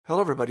Hello,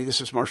 everybody. This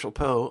is Marshall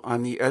Poe.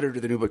 I'm the editor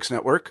of the New Books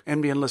Network.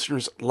 NBN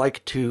listeners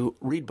like to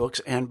read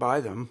books and buy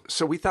them.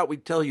 So we thought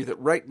we'd tell you that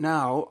right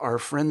now, our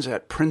friends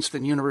at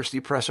Princeton University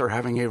Press are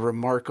having a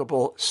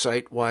remarkable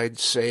site-wide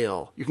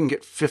sale. You can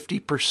get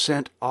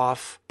 50%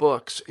 off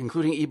books,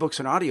 including ebooks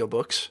and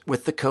audiobooks,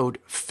 with the code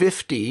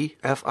 50,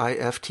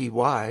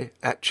 F-I-F-T-Y,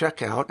 at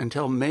checkout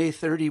until May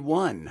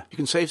 31. You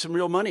can save some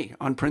real money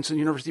on Princeton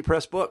University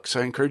Press books.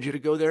 I encourage you to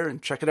go there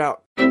and check it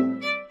out.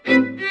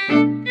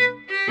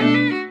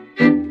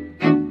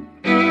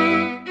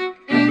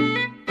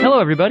 Hello,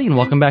 everybody, and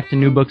welcome back to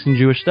New Books in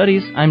Jewish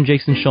Studies. I'm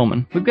Jason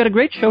Schulman. We've got a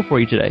great show for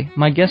you today.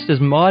 My guest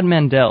is Maud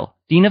Mandel,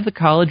 Dean of the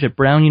College at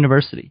Brown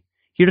University,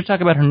 here to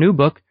talk about her new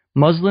book,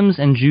 Muslims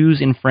and Jews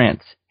in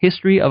France,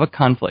 History of a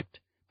Conflict,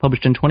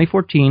 published in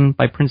 2014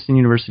 by Princeton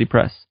University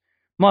Press.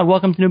 Maud,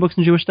 welcome to New Books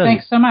in Jewish Studies.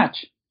 Thanks so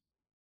much.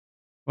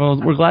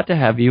 Well, we're glad to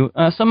have you.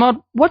 So, Maud,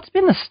 what's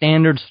been the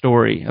standard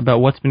story about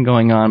what's been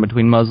going on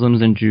between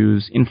Muslims and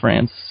Jews in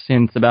France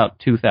since about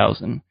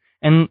 2000?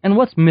 And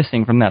what's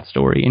missing from that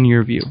story, in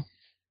your view?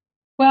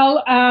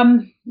 Well,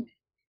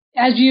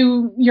 as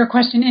your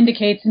question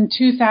indicates, in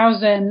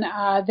 2000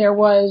 there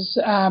was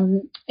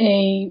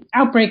a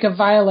outbreak of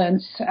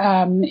violence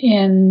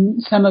in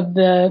some of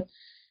the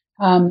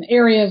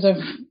areas of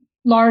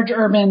large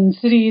urban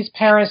cities,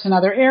 Paris and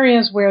other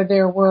areas, where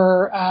there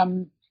were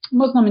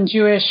Muslim and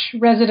Jewish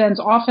residents,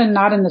 often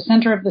not in the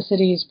center of the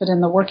cities, but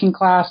in the working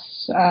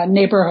class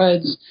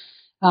neighborhoods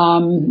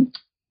in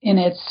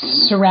its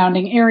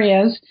surrounding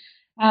areas.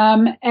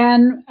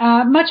 And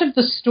much of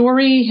the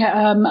story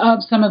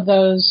of some of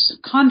those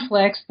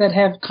conflicts that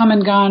have come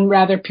and gone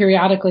rather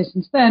periodically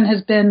since then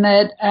has been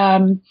that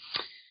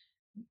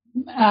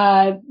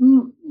I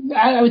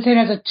would say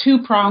it has a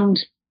two-pronged.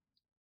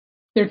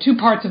 There are two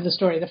parts of the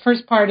story. The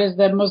first part is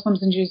that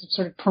Muslims and Jews have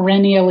sort of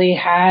perennially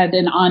had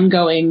an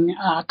ongoing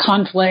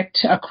conflict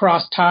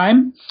across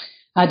time,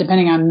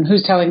 depending on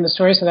who's telling the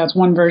story. So that's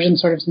one version,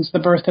 sort of since the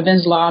birth of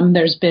Islam.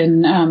 There's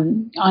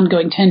been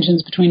ongoing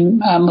tensions between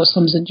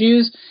Muslims and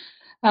Jews.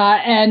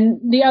 And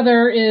the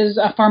other is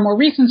a far more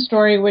recent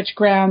story, which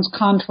grounds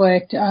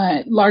conflict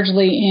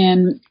largely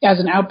as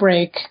an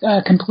outbreak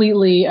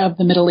completely of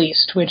the Middle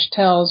East, which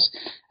tells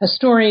a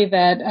story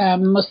that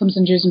Muslims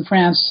and Jews in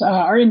France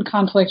are in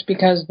conflict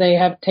because they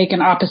have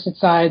taken opposite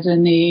sides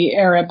in the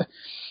Arab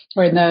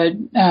or in the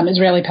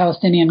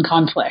Israeli-Palestinian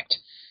conflict.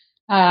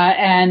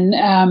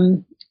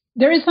 And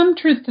there is some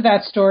truth to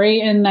that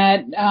story in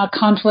that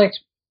conflict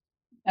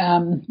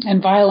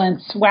and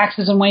violence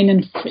waxes and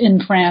wanes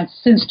in France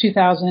since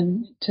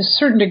 2000 to a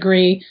certain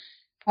degree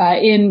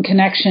in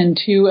connection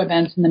to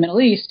events in the Middle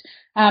East.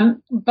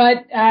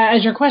 But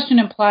as your question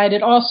implied,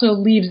 it also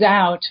leaves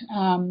out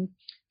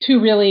two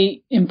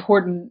really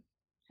important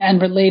and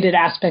related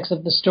aspects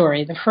of the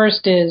story. The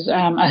first is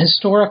a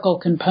historical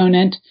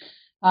component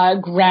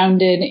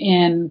grounded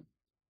in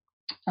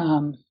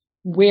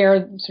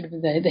where sort of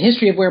the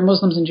history of where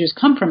Muslims and Jews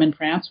come from in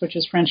France, which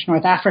is French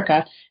North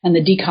Africa, and the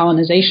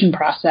decolonization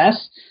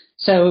process.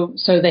 So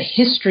the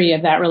history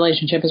of that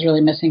relationship is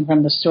really missing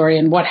from the story,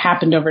 and what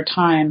happened over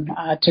time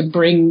to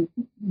bring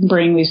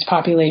these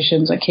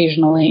populations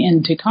occasionally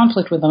into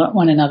conflict with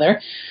one another.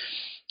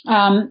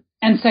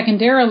 And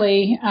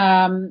secondarily,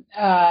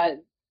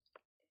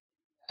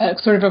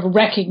 sort of a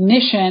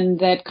recognition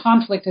that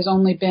conflict has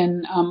only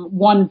been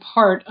one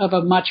part of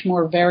a much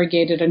more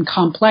variegated and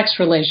complex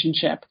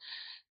relationship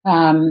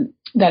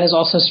that has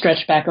also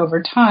stretched back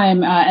over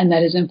time and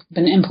that has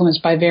been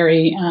influenced by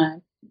various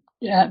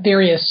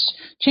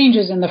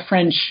changes in the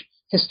French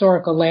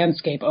historical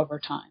landscape over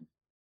time.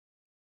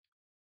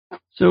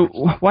 So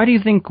why do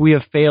you think we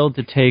have failed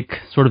to take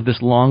sort of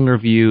this longer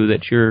view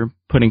that you're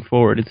putting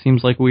forward? It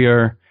seems like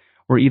we're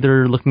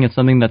either looking at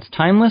something that's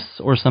timeless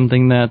or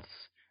something that's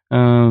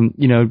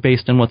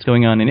based on what's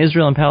going on in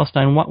Israel and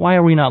Palestine. Why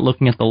are we not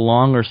looking at the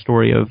longer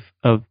story of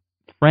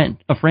France?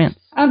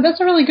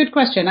 That's a really good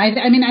question. I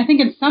mean, I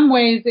think in some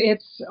ways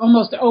it's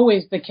almost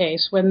always the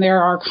case when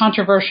there are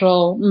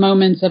controversial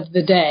moments of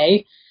the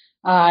day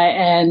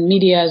and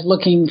media is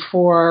looking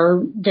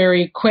for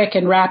very quick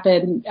and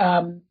rapid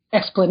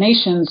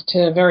explanations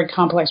to very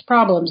complex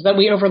problems that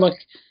we overlook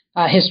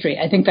history.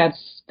 I think that's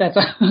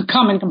a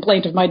common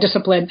complaint of my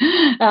discipline,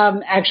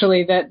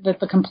 actually, that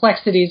the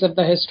complexities of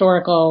the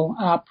historical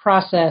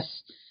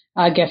process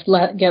get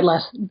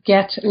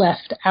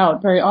left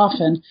out very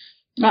often.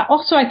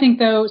 Also, I think,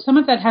 though, some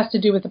of that has to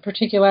do with the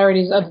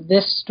particularities of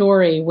this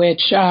story,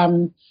 which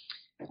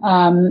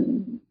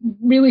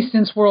really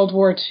since World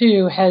War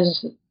II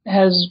has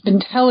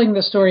been telling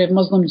the story of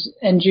Muslims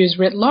and Jews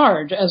writ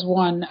large as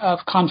one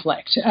of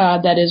conflict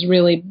that has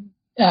really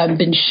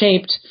been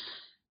shaped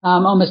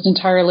almost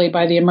entirely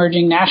by the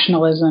emerging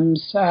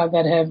nationalisms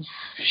that have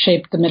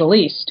shaped the Middle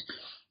East.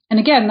 And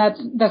again,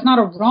 that's not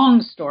a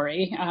wrong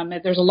story.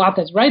 There's a lot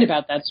that's right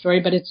about that story,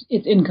 but it's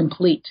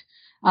incomplete.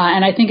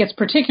 And I think it's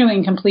particularly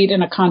incomplete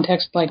in a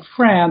context like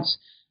France,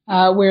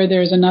 where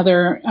there's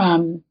another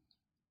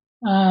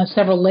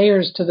several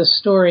layers to the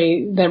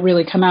story that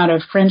really come out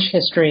of French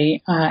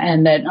history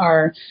and that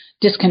are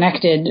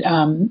disconnected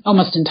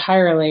almost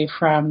entirely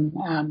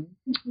from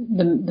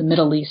the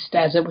Middle East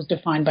as it was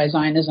defined by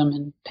Zionism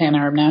and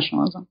pan-Arab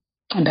nationalism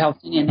and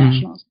Palestinian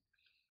nationalism.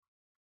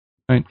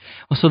 Right.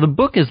 Well, so the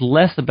book is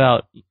less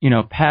about,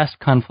 past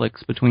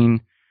conflicts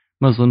between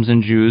Muslims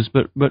and Jews,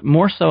 but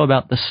more so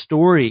about the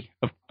story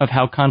of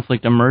how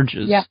conflict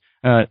emerges. Yeah.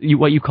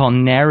 What you call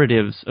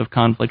narratives of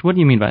conflict. What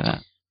do you mean by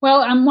that?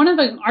 Well, one of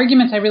the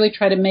arguments I really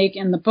try to make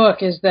in the book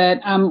is that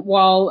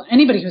while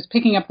anybody who's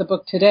picking up the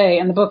book today,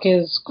 and the book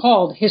is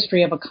called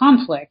History of a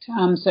Conflict,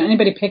 so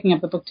anybody picking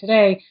up the book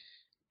today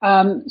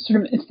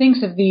sort of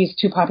thinks of these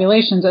two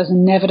populations as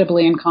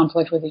inevitably in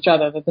conflict with each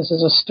other, that this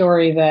is a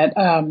story that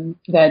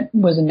that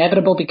was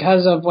inevitable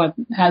because of what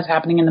has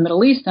happening in the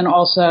Middle East, and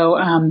also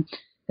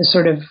is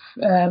sort of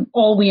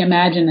all we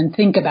imagine and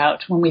think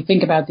about when we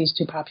think about these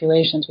two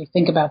populations. We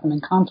think about them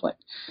in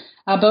conflict.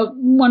 But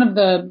one of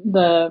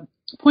the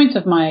points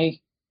of my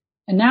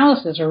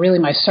analysis, or really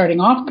my starting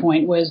off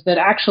point, was that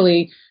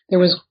actually there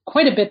was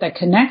quite a bit that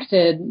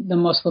connected the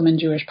Muslim and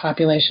Jewish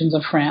populations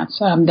of France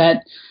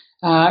that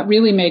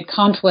really made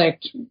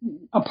conflict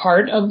a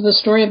part of the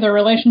story of their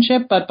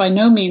relationship, but by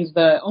no means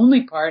the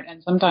only part,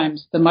 and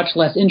sometimes the much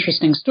less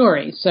interesting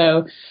story.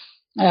 So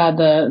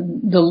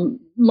the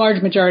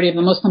large majority of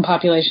the Muslim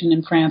population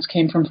in France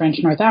came from French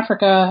North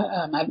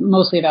Africa,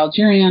 mostly of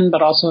Algerian,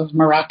 but also of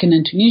Moroccan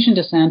and Tunisian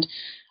descent.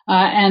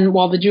 And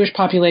while the Jewish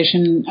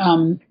population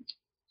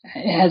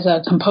has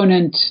a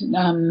component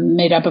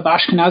made up of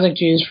Ashkenazic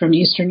Jews from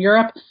Eastern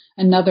Europe,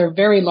 another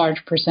very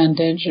large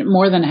percentage,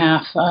 more than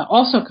half,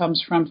 also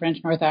comes from French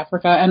North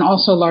Africa and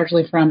also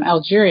largely from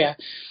Algeria.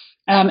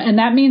 And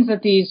that means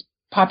that these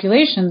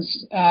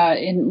populations,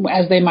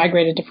 as they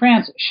migrated to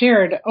France,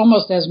 shared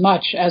almost as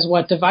much as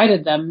what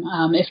divided them,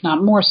 if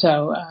not more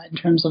so, in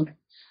terms of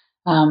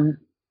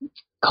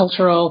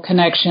cultural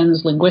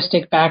connections,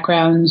 linguistic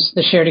backgrounds,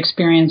 the shared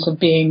experience of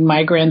being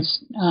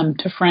migrants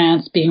to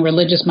France, being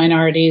religious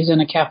minorities in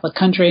a Catholic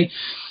country.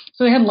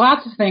 So they had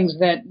lots of things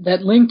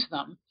that linked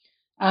them.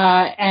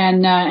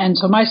 And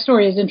so my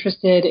story is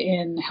interested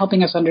in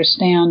helping us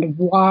understand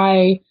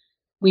why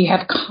we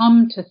have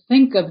come to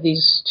think of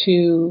these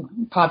two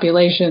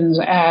populations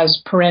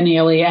as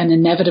perennially and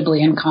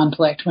inevitably in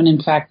conflict, when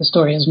in fact the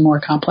story is more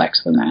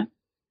complex than that.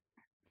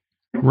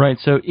 Right.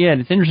 So, yeah,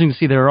 it's interesting to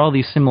see there are all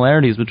these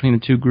similarities between the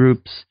two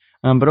groups,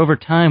 but over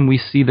time we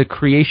see the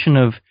creation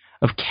of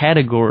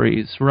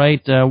categories,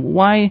 right?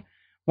 Why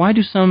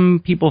do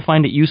some people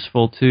find it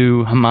useful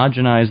to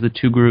homogenize the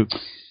two groups?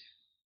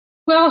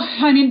 Well,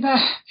 I mean,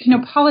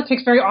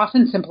 politics very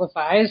often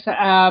simplifies,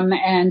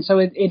 and so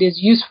it is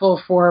useful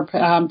for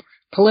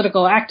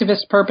political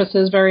activist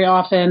purposes very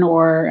often,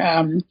 or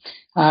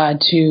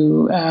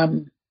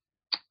to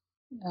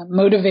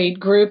motivate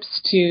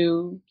groups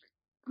to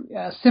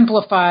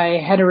simplify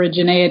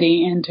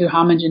heterogeneity into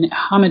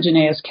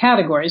homogeneous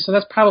categories. So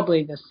that's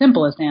probably the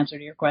simplest answer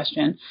to your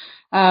question.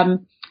 I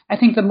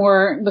think the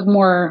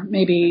more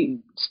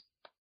maybe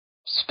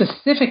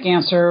specific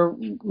answer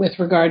with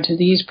regard to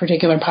these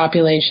particular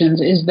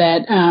populations is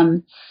that,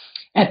 and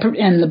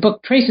the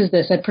book traces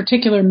this, at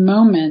particular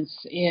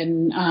moments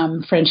in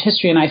French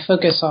history, and I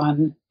focus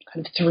on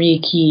kind of three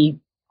key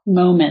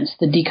moments: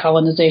 the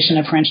decolonization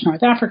of French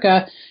North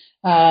Africa,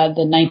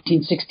 the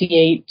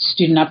 1968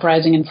 student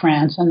uprising in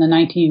France, and the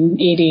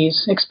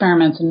 1980s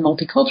experiments in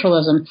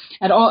multiculturalism.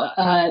 At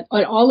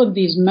all of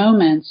these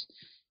moments,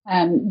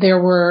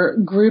 there were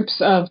groups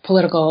of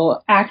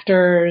political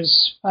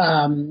actors,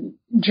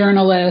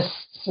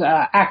 journalists,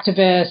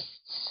 activists,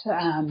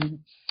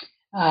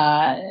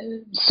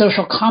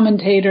 social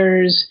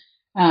commentators,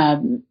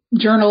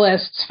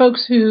 journalists,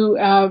 folks who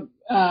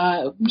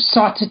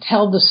sought to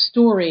tell the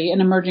story,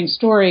 an emerging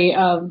story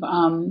of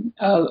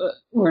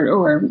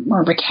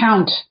or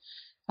recount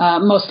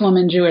Muslim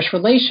and Jewish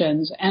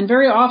relations, and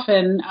very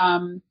often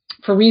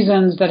for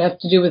reasons that have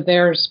to do with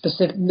their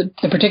the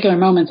particular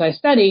moments I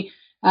study.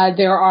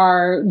 There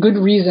are good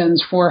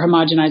reasons for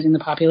homogenizing the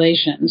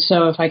population.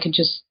 So if I could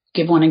just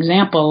give one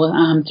example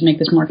to make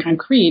this more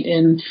concrete,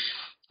 in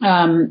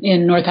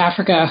North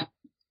Africa,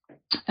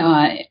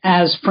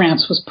 as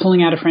France was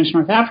pulling out of French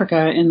North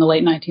Africa in the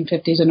late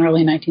 1950s and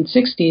early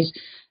 1960s,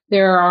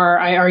 there are,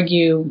 I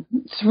argue,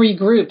 three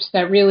groups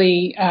that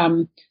really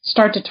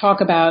start to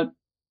talk about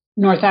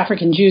North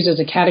African Jews as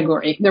a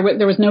category. There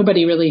was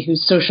nobody really who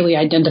socially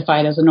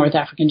identified as a North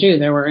African Jew.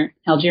 There were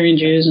Algerian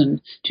Jews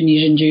and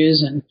Tunisian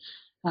Jews and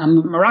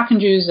Moroccan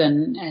Jews,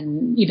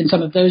 and even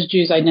some of those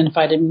Jews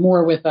identified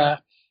more with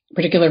a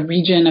particular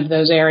region of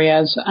those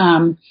areas.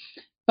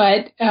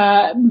 But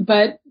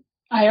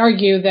I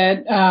argue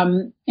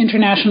that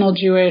international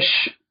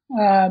Jewish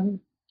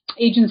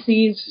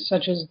agencies,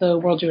 such as the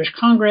World Jewish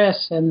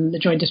Congress and the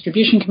Joint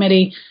Distribution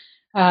Committee,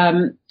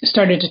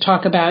 started to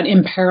talk about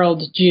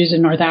imperiled Jews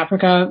in North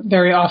Africa,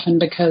 very often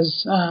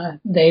because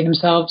they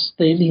themselves,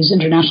 these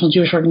international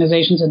Jewish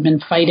organizations, had been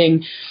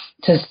fighting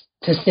to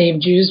save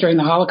Jews during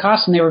the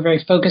Holocaust, and they were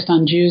very focused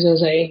on Jews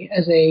as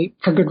a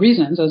for good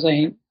reasons, as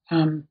a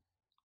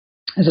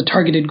as a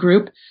targeted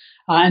group.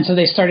 And so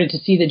they started to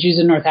see the Jews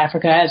in North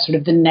Africa as sort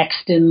of the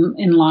next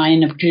in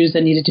line of Jews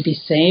that needed to be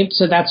saved.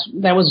 So that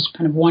was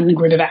kind of one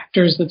group of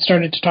actors that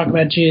started to talk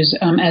about Jews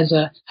as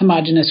a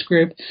homogenous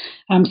group.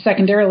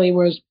 Secondarily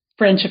was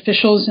French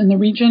officials in the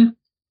region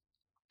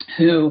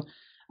who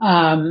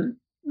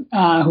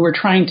were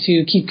trying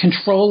to keep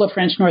control of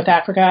French North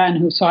Africa and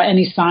who saw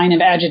any sign of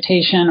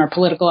agitation or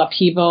political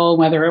upheaval,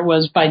 whether it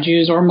was by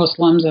Jews or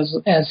Muslims,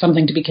 as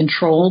something to be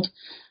controlled.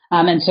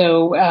 And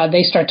so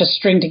they start to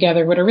string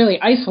together what are really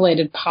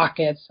isolated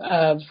pockets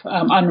of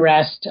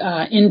unrest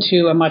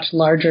into a much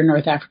larger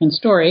North African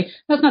story.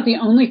 That's not the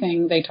only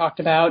thing they talked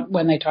about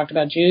when they talked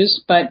about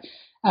Jews, but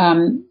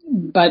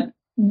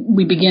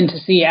we begin to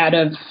see out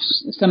of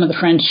some of the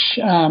French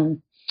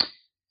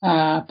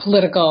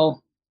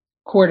political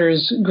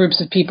quarters groups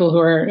of people who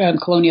are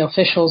colonial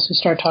officials who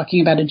start talking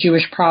about a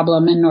Jewish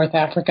problem in North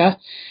Africa.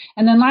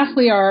 And then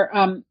lastly are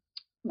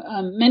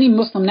many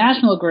Muslim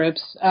national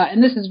groups,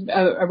 and this is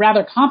a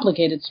rather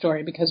complicated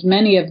story because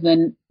many of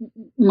the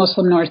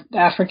Muslim North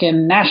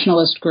African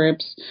nationalist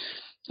groups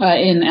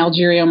in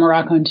Algeria,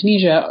 Morocco, and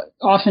Tunisia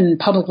often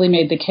publicly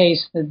made the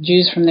case that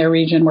Jews from their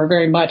region were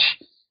very much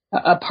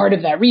a part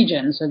of that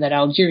region, so that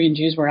Algerian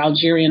Jews were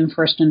Algerian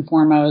first and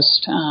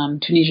foremost,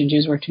 Tunisian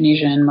Jews were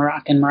Tunisian,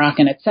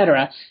 Moroccan,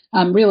 etc.,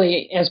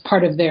 really as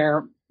part of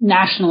their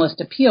nationalist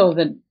appeal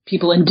that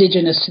people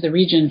indigenous to the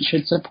region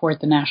should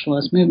support the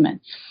nationalist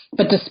movement.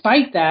 But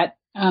despite that,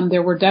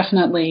 there were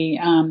definitely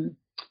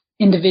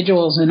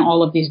individuals in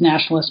all of these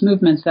nationalist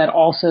movements that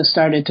also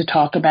started to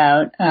talk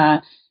about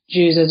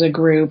Jews as a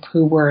group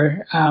who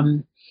were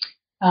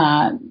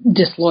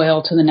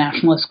disloyal to the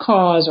nationalist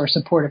cause or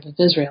supportive of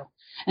Israel.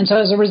 And so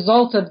as a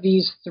result of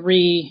these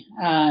three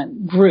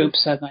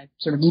groups, as I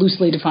sort of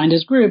loosely defined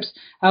as groups,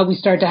 we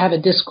start to have a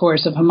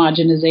discourse of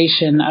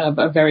homogenization of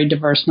a very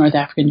diverse North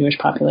African Jewish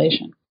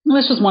population. Well,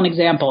 that's just one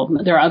example.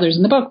 There are others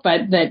in the book,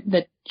 but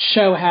that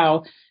show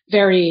how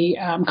very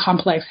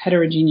complex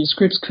heterogeneous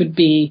groups could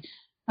be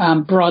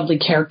broadly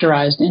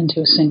characterized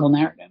into a single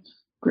narrative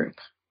group.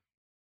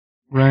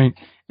 Right.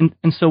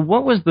 And so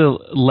what was the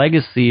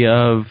legacy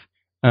of,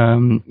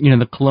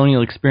 the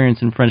colonial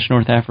experience in French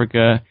North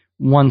Africa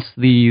once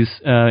these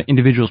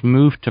individuals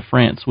moved to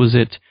France? Was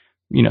it,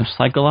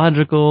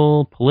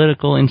 psychological,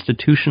 political,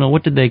 institutional?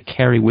 What did they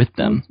carry with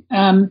them?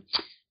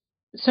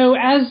 So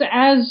as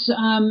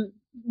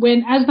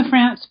the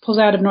France pulls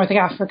out of North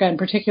Africa, and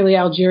particularly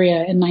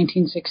Algeria in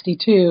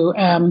 1962,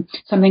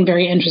 something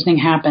very interesting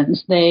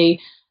happens.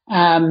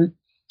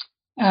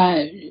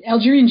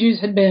 Algerian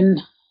Jews had been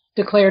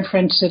declared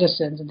French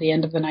citizens at the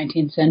end of the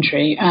 19th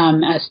century,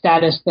 a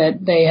status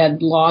that they had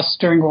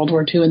lost during World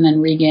War II and then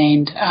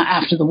regained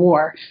after the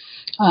war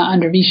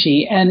under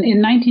Vichy. And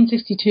in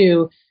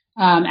 1962,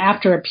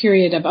 after a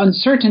period of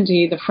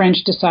uncertainty, the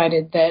French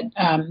decided that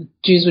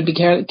Jews would be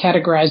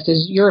categorized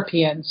as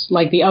Europeans,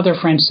 like the other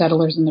French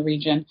settlers in the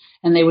region,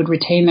 and they would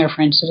retain their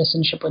French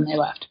citizenship when they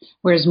left.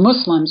 Whereas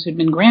Muslims who'd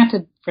been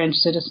granted French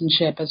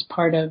citizenship as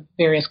part of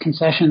various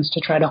concessions to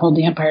try to hold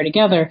the empire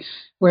together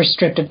were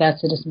stripped of that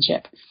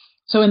citizenship.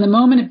 So in the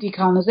moment of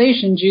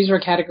decolonization, Jews were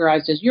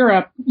categorized as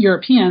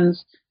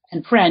Europeans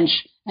and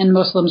French, and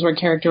Muslims were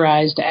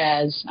characterized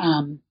as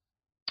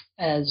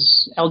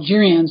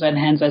Algerians and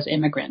hence as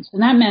immigrants.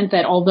 And that meant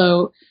that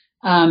although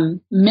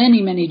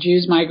many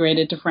Jews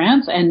migrated to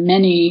France and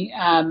many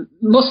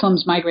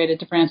Muslims migrated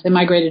to France, they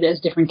migrated as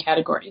different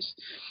categories.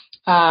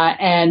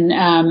 And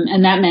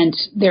that meant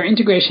their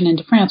integration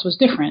into France was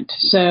different.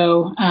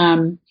 So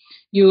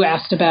you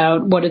asked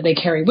about what did they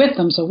carry with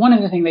them. So one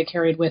of the things they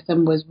carried with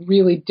them was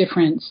really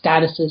different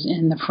statuses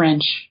in the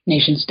French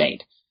nation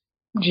state.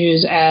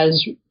 Jews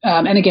as,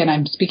 and again,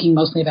 I'm speaking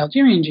mostly of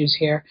Algerian Jews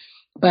here,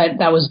 but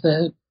that was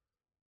the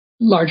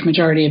large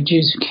majority of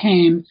Jews who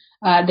came.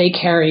 They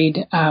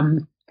carried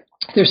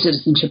their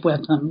citizenship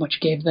with them, which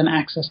gave them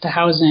access to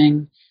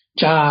housing,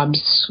 jobs,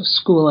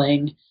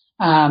 schooling,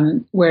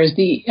 whereas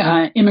the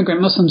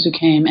immigrant Muslims who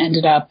came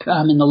ended up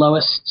in the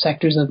lowest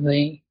sectors of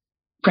the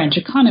French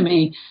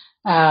economy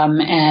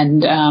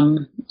and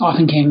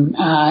often came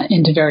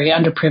into very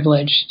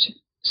underprivileged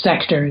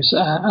sectors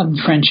of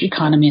the French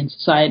economy and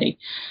society.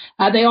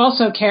 They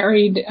also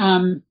carried,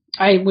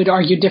 I would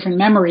argue, different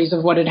memories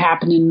of what had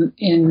happened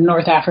in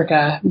North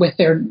Africa with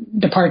their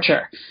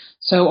departure.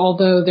 So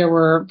although there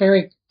were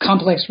very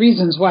complex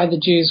reasons why the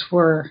Jews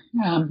were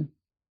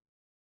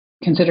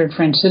considered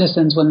French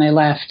citizens when they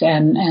left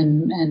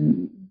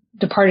and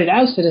departed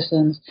as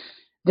citizens,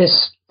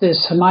 this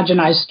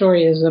homogenized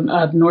story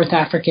of North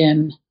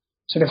African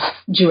sort of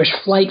Jewish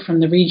flight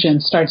from the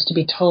region starts to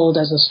be told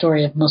as a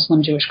story of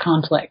Muslim-Jewish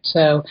conflict.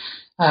 So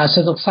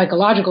the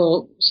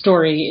psychological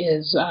story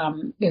is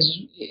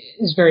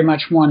very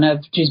much one of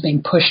Jews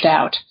being pushed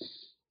out,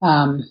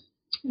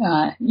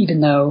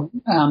 even though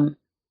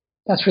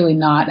that's really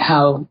not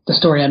how the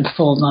story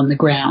unfolds on the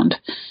ground.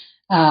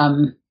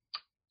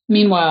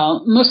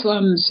 Meanwhile,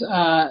 Muslims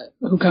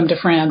who come to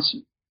France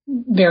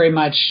very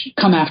much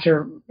come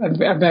after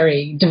a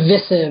very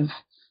divisive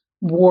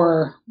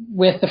war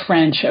with the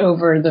French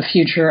over the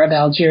future of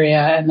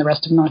Algeria and the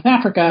rest of North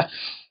Africa,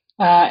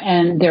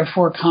 and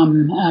therefore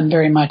come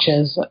very much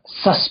as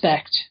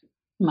suspect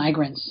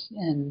migrants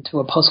into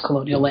a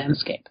post-colonial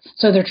landscape.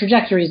 So their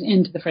trajectories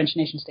into the French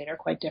nation-state are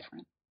quite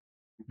different.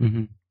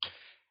 Mm-hmm.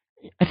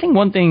 I think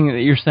one thing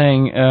that you're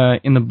saying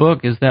in the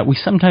book is that we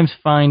sometimes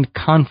find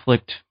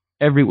conflict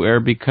everywhere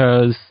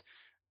because,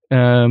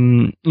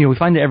 we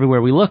find it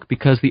everywhere we look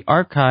because the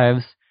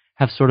archives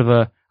have sort of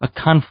a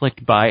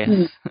conflict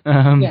bias.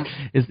 Yeah.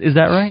 Is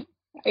that right?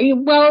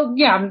 Well,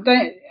 yeah.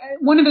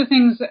 One of the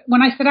things,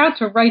 when I set out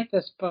to write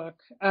this book,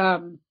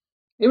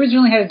 it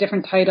originally had a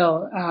different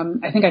title.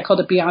 I think I called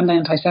it Beyond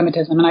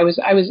Anti-Semitism. And I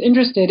was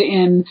interested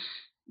in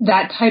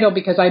that title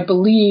because I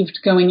believed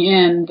going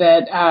in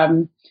that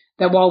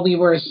that while we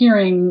were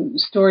hearing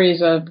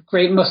stories of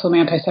great Muslim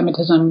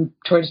anti-Semitism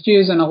towards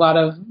Jews and a lot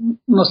of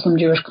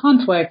Muslim-Jewish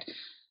conflict,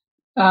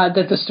 that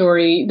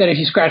if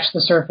you scratch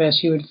the surface,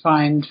 you would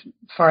find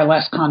far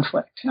less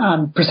conflict,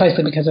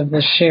 precisely because of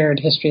the shared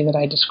history that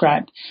I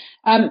described.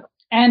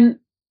 And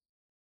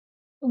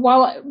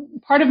while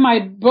part of my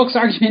book's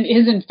argument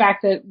is, in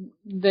fact,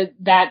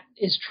 that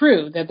is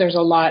true, that there's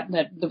a lot,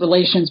 that the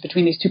relations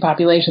between these two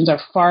populations are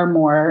far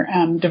more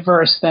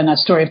diverse than a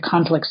story of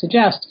conflict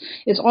suggests,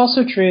 it's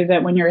also true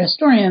that when you're a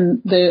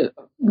historian, the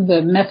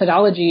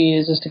methodology you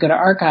use is to go to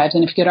archives.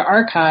 And if you go to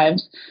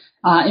archives,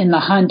 in the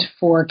hunt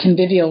for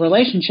convivial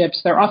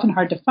relationships, they're often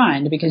hard to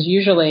find because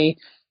usually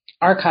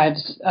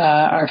archives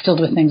are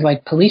filled with things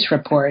like police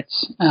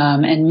reports,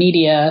 and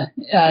media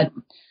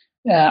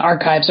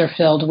archives are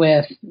filled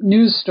with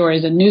news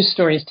stories, and news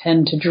stories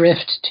tend to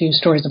drift to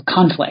stories of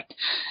conflict.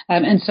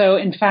 And so,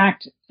 in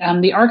fact,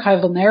 the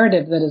archival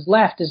narrative that is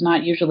left is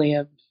not usually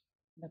of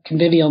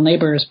convivial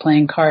neighbors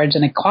playing cards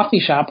in a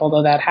coffee shop,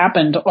 although that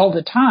happened all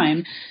the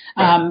time,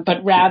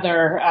 but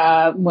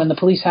rather when the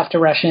police have to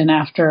rush in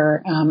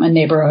after a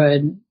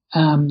neighborhood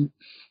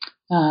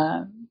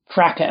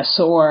fracas,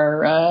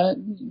 or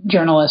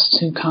journalists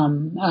who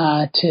come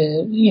on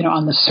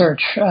the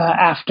search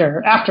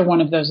after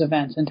one of those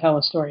events and tell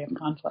a story of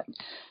conflict.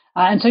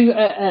 And so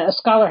a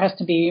scholar has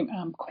to be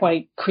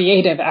quite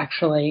creative,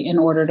 actually, in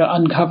order to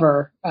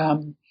uncover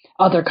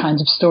other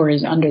kinds of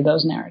stories under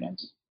those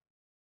narratives.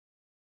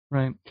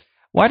 Right.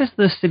 Why does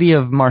the city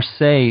of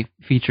Marseille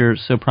feature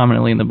so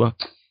prominently in the book?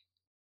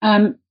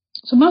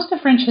 So most of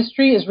French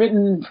history is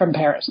written from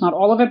Paris. Not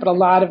all of it, but a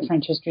lot of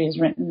French history is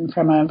written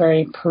from a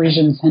very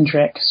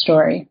Parisian-centric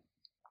story.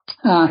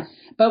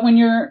 But when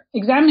you're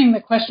examining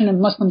the question of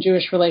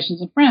Muslim-Jewish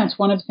relations in France,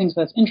 one of the things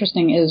that's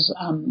interesting is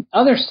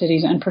other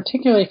cities, and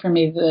particularly for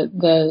me,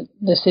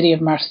 the city of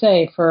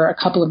Marseille, for a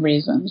couple of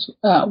reasons.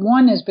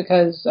 One is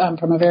because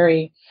from a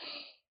very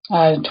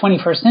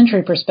 21st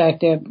century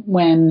perspective,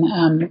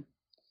 when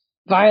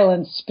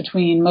violence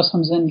between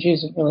Muslims and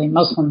Jews, really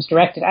Muslims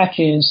directed at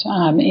Jews,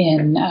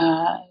 in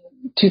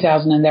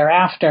 2000 and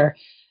thereafter,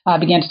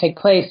 began to take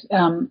place,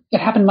 it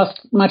happened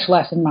much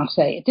less in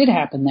Marseille. It did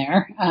happen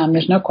there,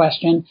 there's no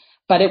question,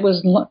 but it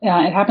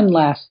happened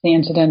less. The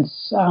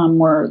incidents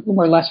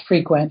were less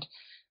frequent,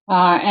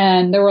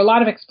 and there were a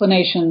lot of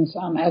explanations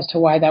as to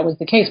why that was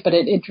the case. But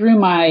it drew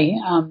my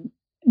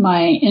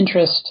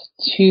interest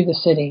to the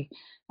city.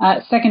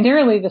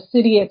 Secondarily, the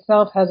city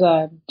itself has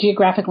a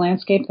geographic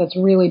landscape that's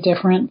really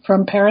different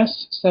from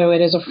Paris. So it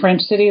is a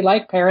French city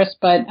like Paris,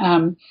 but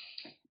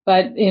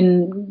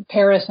in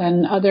Paris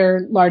and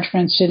other large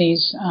French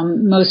cities,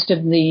 most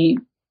of the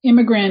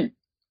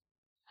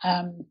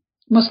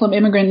Muslim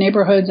immigrant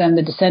neighborhoods and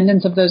the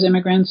descendants of those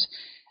immigrants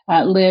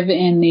live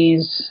in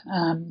these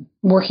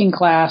working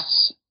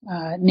class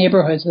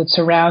neighborhoods that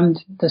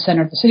surround the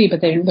center of the city,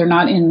 but they're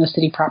not in the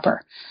city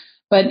proper.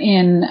 But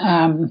in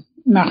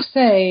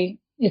Marseille,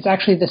 it's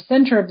actually the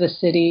center of the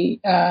city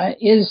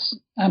is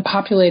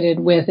populated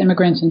with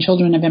immigrants and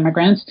children of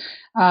immigrants.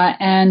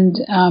 And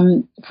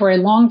for a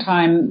long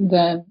time,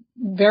 the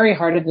very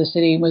heart of the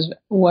city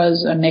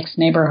was a mixed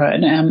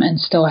neighborhood, and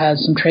still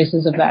has some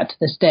traces of that to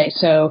this day.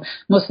 So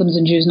Muslims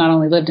and Jews not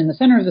only lived in the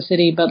center of the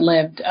city, but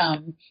lived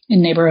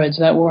in neighborhoods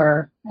that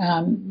were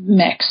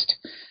mixed.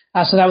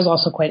 So that was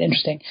also quite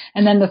interesting.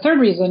 And then the third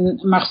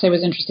reason Marseille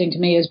was interesting to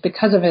me is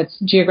because of its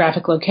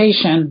geographic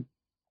location.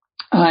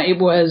 It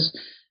was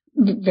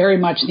very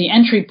much the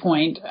entry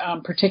point,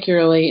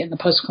 particularly in the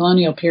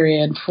post-colonial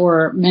period,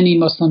 for many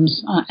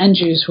Muslims and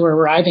Jews who were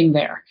arriving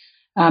there,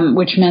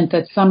 which meant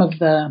that some of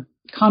the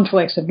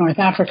conflicts of North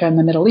Africa and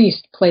the Middle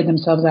East played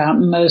themselves out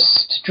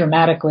most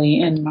dramatically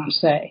in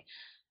Marseille.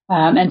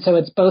 And so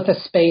it's both a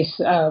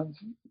space of,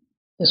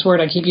 this word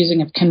I keep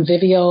using, of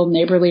convivial,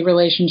 neighborly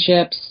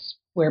relationships,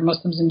 where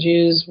Muslims and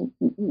Jews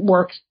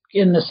work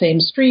in the same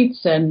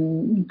streets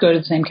and go to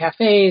the same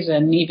cafes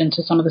and even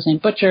to some of the same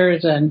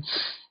butchers and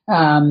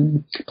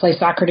play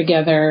soccer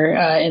together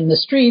in the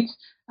streets,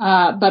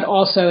 but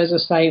also as a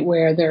site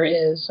where there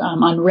is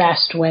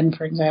unrest when,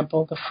 for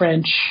example, the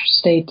French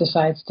state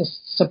decides to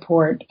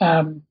support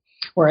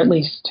or at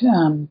least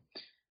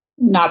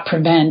not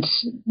prevent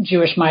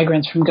Jewish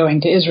migrants from going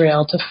to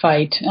Israel to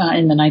fight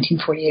in the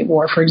 1948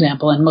 war, for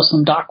example, and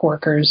Muslim dock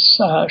workers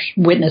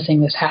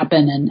witnessing this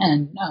happen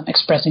and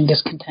expressing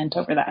discontent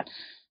over that.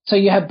 So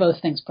you have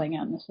both things playing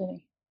out in the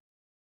city.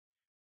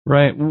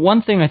 Right.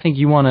 One thing I think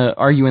you want to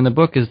argue in the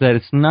book is that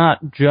it's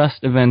not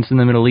just events in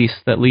the Middle East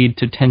that lead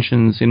to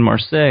tensions in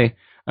Marseille,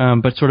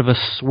 but sort of a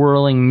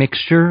swirling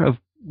mixture of,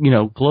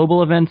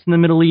 global events in the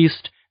Middle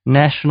East,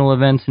 national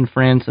events in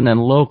France, and then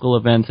local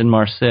events in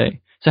Marseille.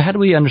 So how do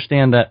we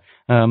understand that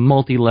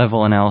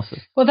multi-level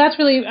analysis? Well, that's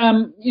really,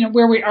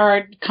 where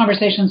our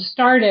conversation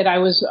started. I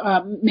was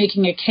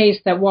making a case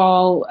that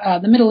while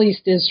the Middle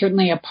East is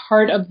certainly a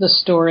part of the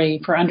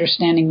story for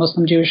understanding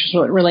Muslim-Jewish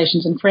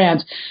relations in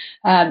France,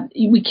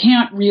 we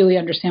can't really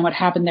understand what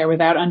happened there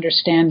without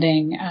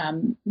understanding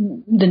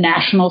the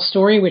national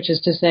story, which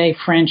is to say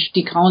French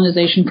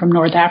decolonization from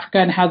North Africa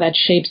and how that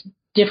shapes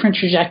different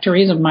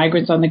trajectories of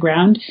migrants on the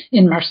ground.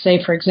 In Marseille,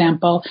 for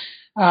example,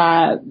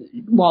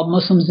 while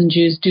Muslims and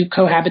Jews do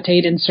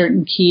cohabitate in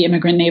certain key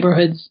immigrant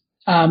neighborhoods,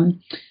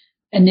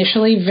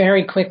 initially,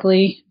 very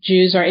quickly,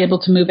 Jews are able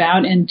to move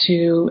out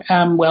into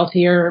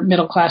wealthier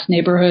middle-class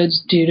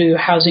neighborhoods due to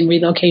housing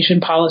relocation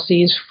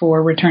policies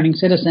for returning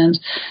citizens,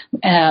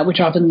 which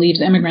often leaves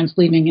immigrants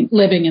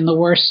living in the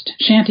worst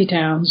shanty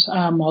towns,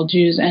 while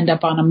Jews end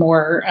up on a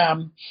more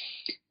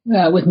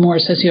with more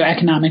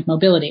socioeconomic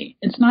mobility.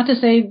 It's not to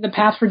say the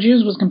path for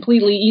Jews was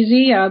completely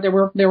easy. There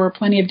were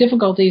plenty of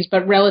difficulties,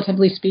 but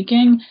relatively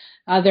speaking,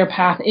 their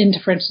path into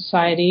French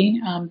society,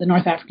 the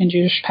North African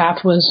Jewish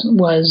path,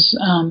 was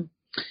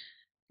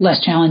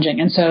less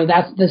challenging. And so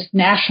that's this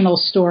national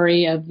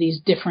story of these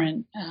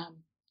different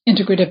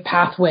integrative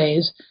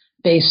pathways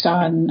based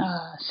on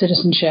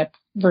citizenship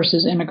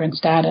versus immigrant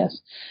status.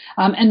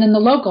 And then the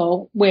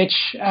local,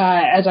 which,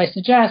 as I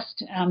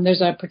suggest,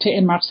 there's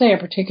in Marseille, a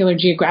particular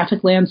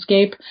geographic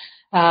landscape,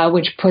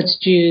 which puts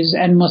Jews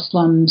and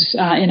Muslims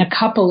in a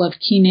couple of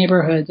key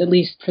neighborhoods, at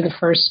least for the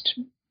first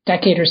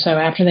decade or so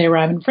after they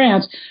arrive in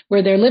France,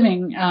 where they're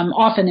living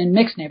often in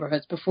mixed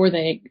neighborhoods before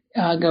they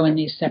go in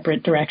these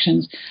separate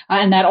directions.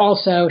 And that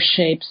also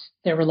shapes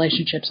their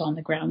relationships on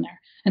the ground there.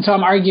 And so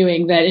I'm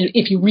arguing that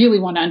if you really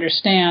want to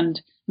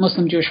understand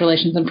Muslim-Jewish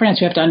relations in France,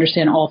 you have to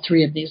understand all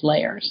three of these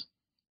layers.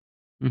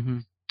 Mm-hmm.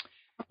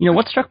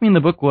 What struck me in the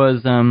book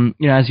was,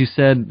 as you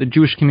said, the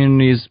Jewish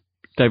community is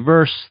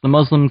diverse, the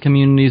Muslim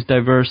community is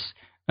diverse,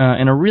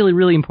 and a really,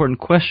 really important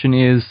question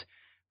is,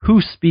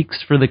 who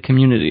speaks for the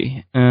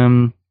community?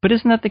 But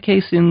isn't that the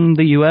case in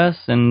the U.S.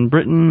 and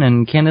Britain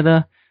and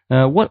Canada?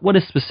 What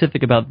is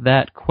specific about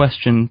that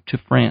question to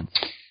France?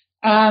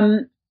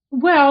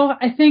 Well,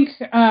 I think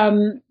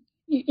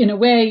in a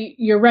way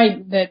you're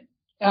right that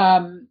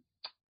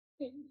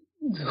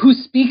who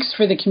speaks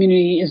for the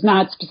community is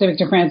not specific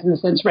to France in the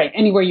sense, right,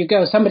 anywhere you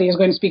go, somebody is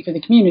going to speak for the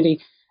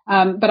community.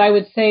 But I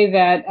would say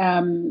that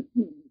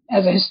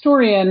as a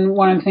historian,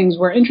 one of the things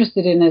we're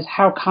interested in is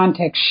how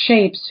context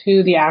shapes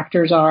who the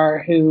actors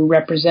are who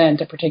represent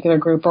a particular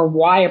group or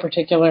why a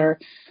particular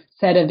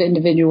set of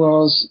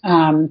individuals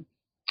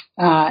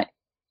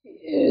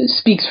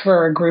speaks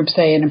for a group,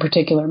 say, in a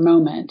particular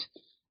moment.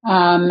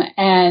 So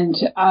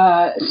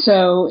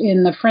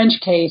in the French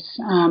case,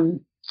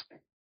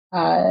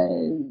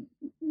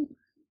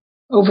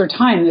 over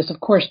time, this, of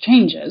course,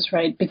 changes,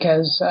 right?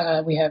 Because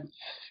we have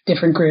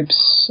different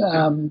groups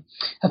of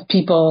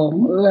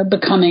people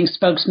becoming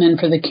spokesmen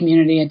for the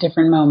community at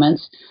different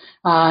moments.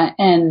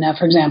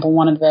 For example,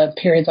 one of the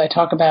periods I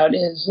talk about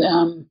is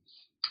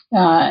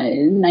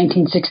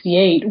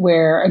 1968,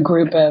 where a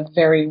group of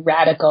very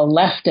radical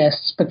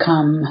leftists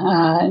become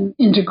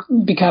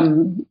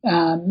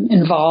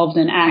involved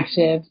and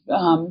active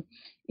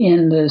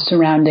in the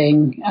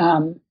surrounding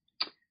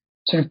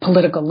sort of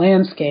political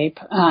landscape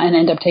and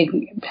end up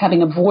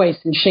having a voice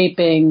in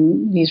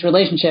shaping these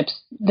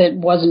relationships that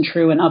wasn't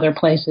true in other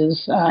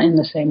places in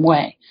the same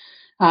way.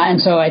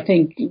 And so I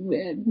think,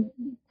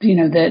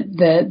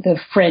 the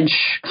French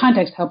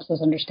context helps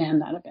us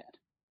understand that a bit.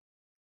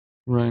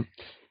 Right.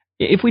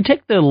 If we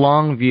take the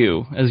long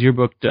view, as your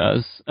book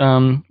does,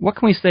 what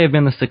can we say have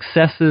been the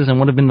successes and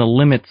what have been the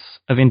limits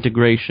of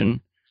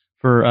integration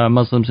for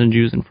Muslims and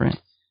Jews in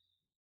France?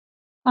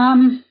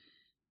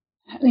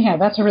 Yeah,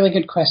 that's a really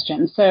good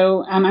question.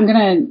 So I'm going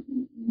to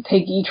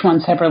take each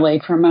one separately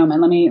for a moment.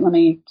 Let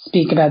me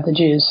speak about the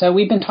Jews. So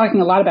we've been talking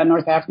a lot about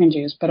North African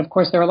Jews, but of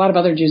course there are a lot of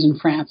other Jews in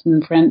France,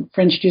 and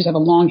French Jews have a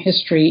long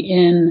history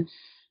in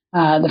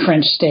the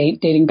French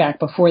state, dating back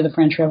before the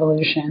French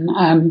Revolution.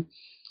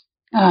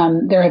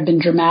 There's been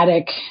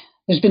dramatic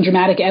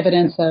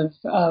evidence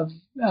of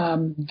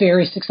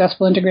very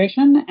successful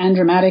integration and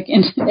dramatic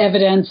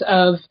evidence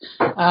of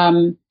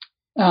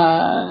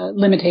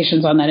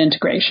limitations on that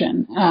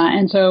integration.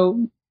 And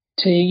so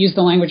to use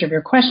the language of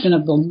your question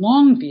of the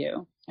long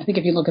view, I think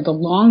if you look at the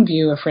long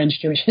view of French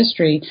Jewish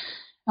history,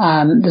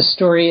 the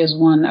story is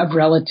one of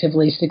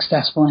relatively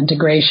successful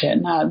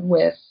integration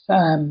with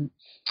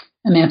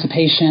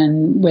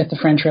emancipation, with the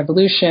French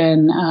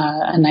Revolution,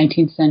 a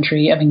 19th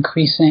century of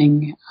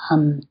increasing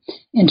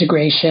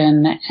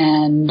integration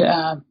and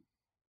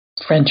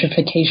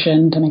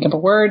Frenchification, to make up a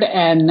word,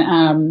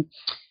 and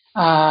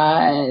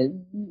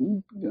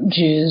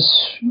Jews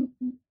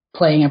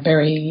playing a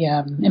very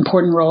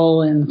important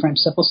role in the French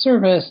civil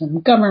service and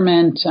the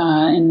government,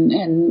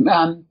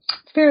 and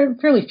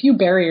fairly few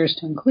barriers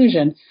to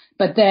inclusion,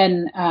 but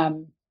then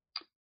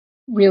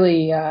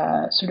really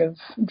sort of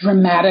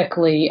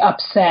dramatically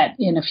upset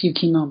in a few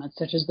key moments,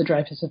 such as the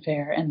Dreyfus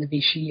Affair and the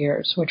Vichy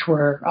years, which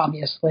were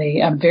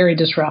obviously very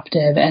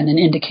disruptive and an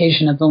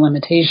indication of the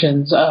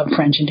limitations of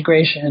French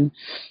integration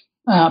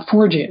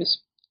for Jews.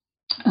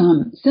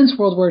 Since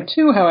World War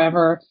II,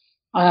 however,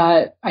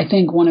 I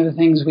think one of the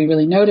things we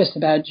really noticed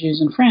about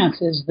Jews in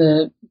France is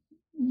the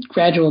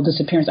gradual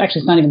disappearance.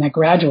 Actually, it's not even that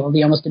gradual,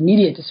 the almost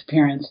immediate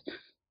disappearance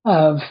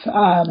of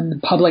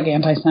public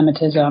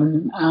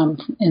anti-Semitism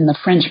in the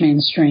French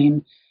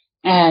mainstream,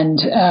 and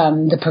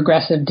the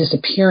progressive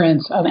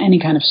disappearance of any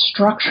kind of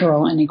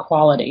structural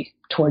inequality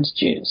towards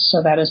Jews.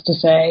 So that is to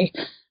say,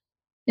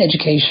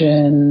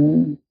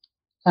 education,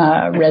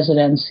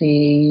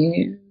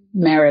 residency,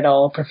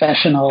 marital,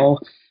 professional.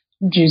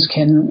 Jews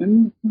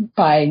can,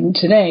 by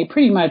today,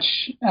 pretty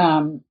much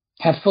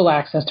have full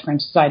access to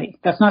French society.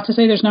 That's not to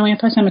say there's no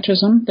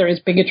anti-Semitism. There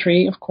is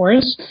bigotry, of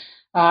course.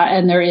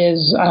 And there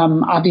is,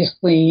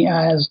 obviously,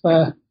 as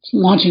the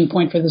launching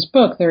point for this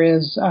book, there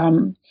is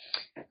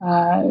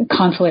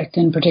conflict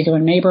in particular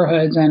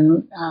neighborhoods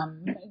and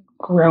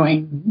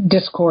growing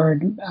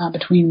discord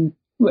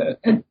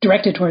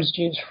directed towards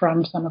Jews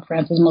from some of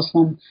France's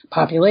Muslim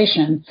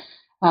population.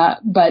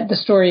 But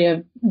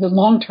the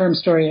long-term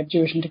story of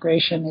Jewish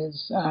integration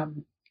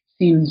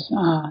seems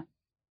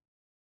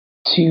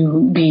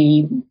to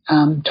be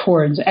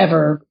towards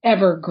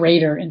ever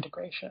greater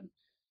integration.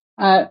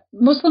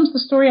 Muslims, the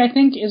story, I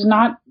think, is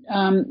not,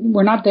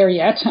 we're not there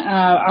yet.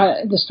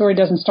 The story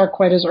doesn't start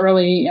quite as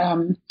early,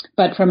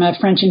 but from a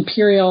French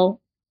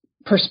imperial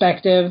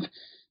perspective,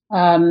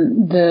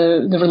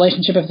 the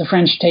relationship of the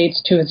French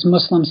states to its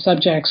Muslim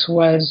subjects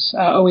was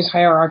always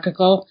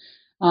hierarchical.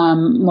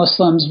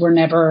 Muslims were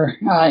never,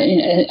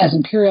 as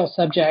imperial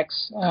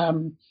subjects,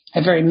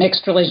 had very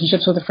mixed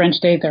relationships with the French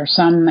state. There are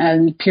some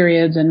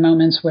periods and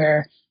moments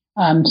where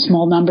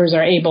small numbers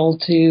are able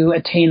to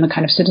attain the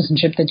kind of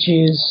citizenship that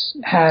Jews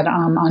had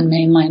on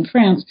mainland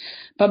France,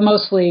 but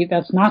mostly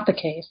that's not the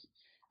case.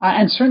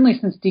 And certainly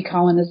since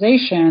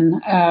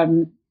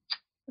decolonization,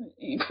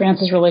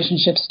 France's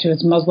relationships to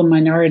its Muslim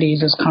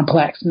minorities is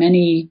complex.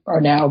 Many are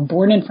now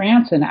born in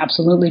France and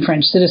absolutely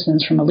French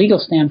citizens from a legal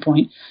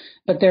standpoint,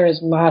 but there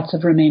is lots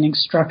of remaining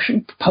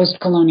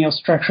post-colonial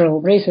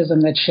structural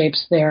racism that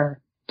shapes their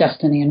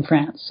destiny in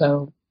France.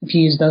 So if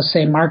you use those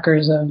same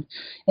markers of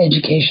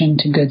education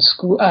to good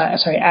school,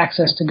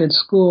 access to good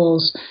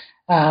schools,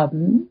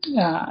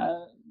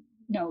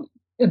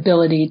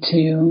 ability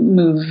to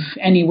move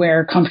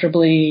anywhere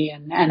comfortably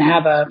and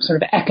have a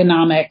sort of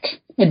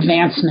economic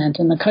advancement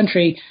in the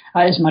country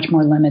is much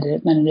more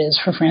limited than it is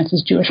for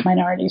France's Jewish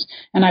minorities.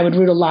 And I would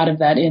root a lot of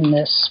that in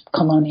this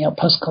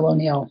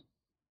post-colonial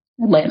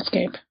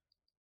landscape.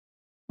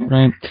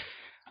 Right.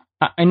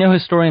 I know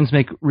historians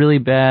make really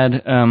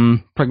bad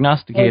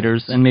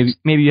prognosticators, and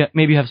maybe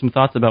you have some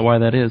thoughts about why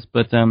that is.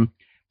 But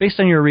based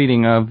on your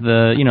reading of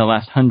the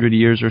last 100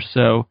 years or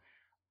so,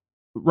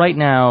 right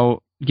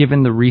now,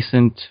 given the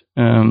recent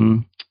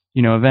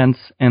events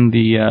and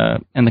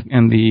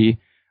the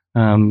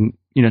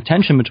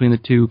tension between the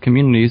two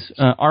communities,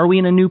 are we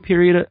in a new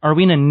period? Are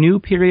we in a new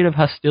period of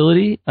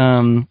hostility,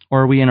 or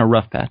are we in a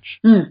rough patch?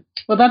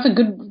 Well, that's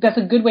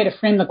a good way to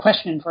frame the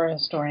question for a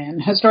historian.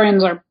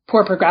 Historians are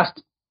poor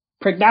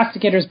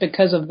prognosticators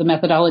because of the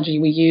methodology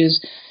we use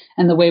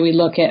and the way we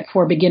look at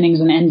for beginnings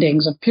and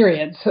endings of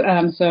periods.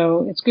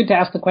 So it's good to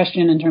ask the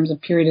question in terms of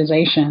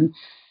periodization.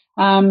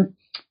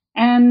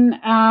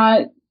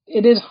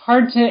 It is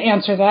hard to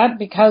answer that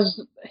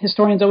because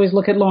historians always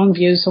look at long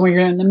views. So when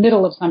you're in the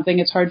middle of something,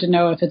 it's hard to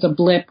know if it's a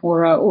blip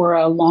or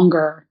a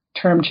longer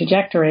term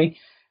trajectory.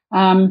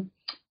 But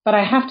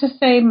I have to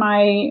say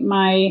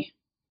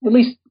at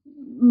least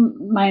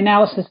my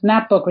analysis in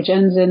that book, which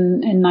ends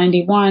in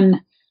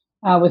 91,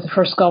 with the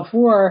first Gulf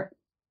War,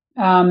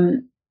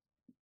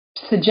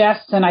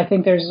 suggests, and I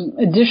think there's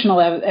additional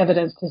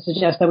evidence to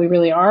suggest that we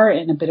really are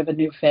in a bit of a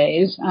new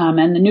phase.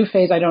 And the new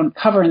phase I don't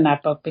cover in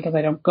that book because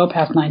I don't go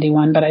past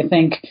 91, but I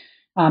think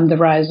the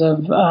rise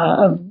of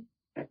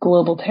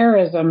global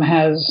terrorism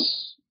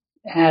has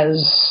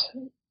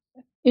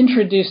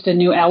introduced a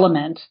new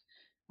element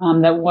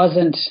that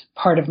wasn't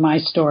part of my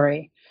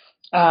story.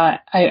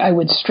 I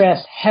would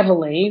stress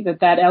heavily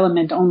that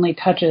element only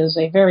touches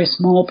a very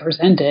small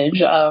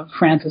percentage of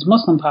France's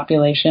Muslim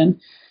population,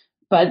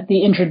 but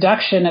the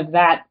introduction of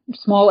that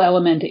small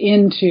element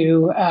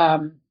into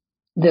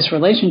this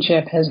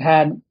relationship has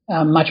had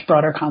much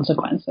broader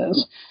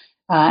consequences.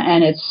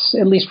 And it's,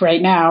 at least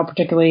right now,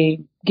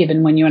 particularly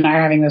given when you and I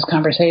are having this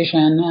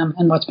conversation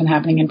and what's been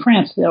happening in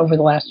France over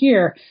the last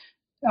year,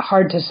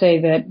 hard to say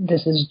that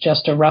this is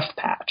just a rough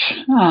patch.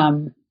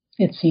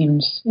 It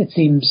seems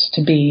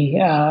to be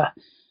a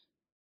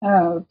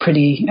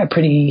pretty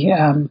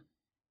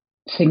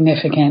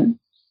significant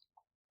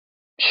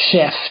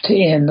shift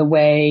in the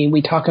way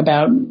we talk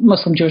about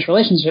Muslim-Jewish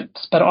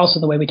relationships, but also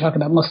the way we talk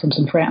about Muslims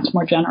in France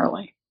more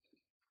generally.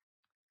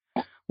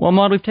 Well,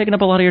 Maud, we've taken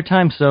up a lot of your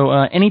time, so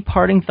any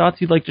parting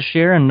thoughts you'd like to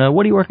share, and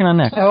what are you working on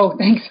next? Oh,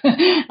 thanks.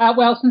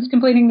 Well, since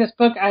completing this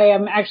book, I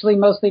am actually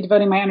mostly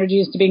devoting my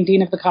energies to being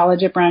Dean of the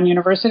College at Brown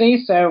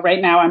University. So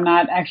right now I'm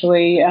not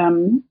actually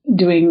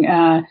doing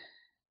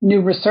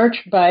new research,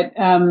 but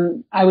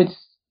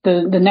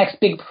the next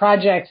big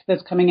project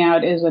that's coming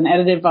out is an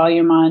edited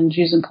volume on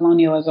Jews and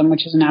colonialism,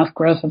 which is an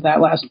outgrowth of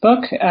that last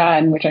book,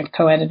 and which I've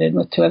co-edited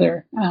with two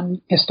other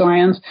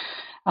historians,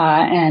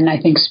 and I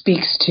think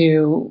speaks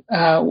to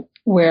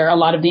where a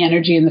lot of the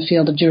energy in the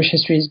field of Jewish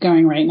history is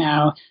going right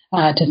now,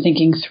 to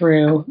thinking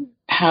through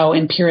how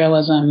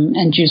imperialism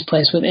and Jews'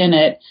 place within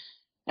it,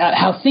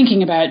 how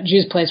thinking about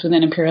Jews' place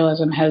within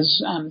imperialism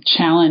has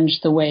challenged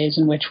the ways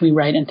in which we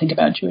write and think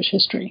about Jewish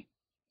history.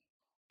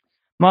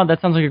 Maud,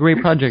 that sounds like a great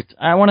project.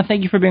 I want to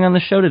thank you for being on the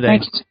show today.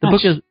 Thanks.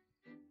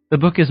 The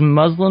book is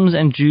Muslims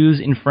and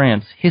Jews in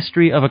France,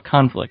 History of a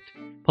Conflict,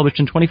 published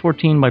in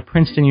 2014 by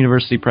Princeton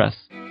University Press.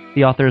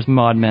 The author is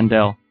Maud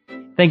Mandel.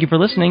 Thank you for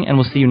listening, and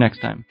we'll see you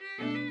next time.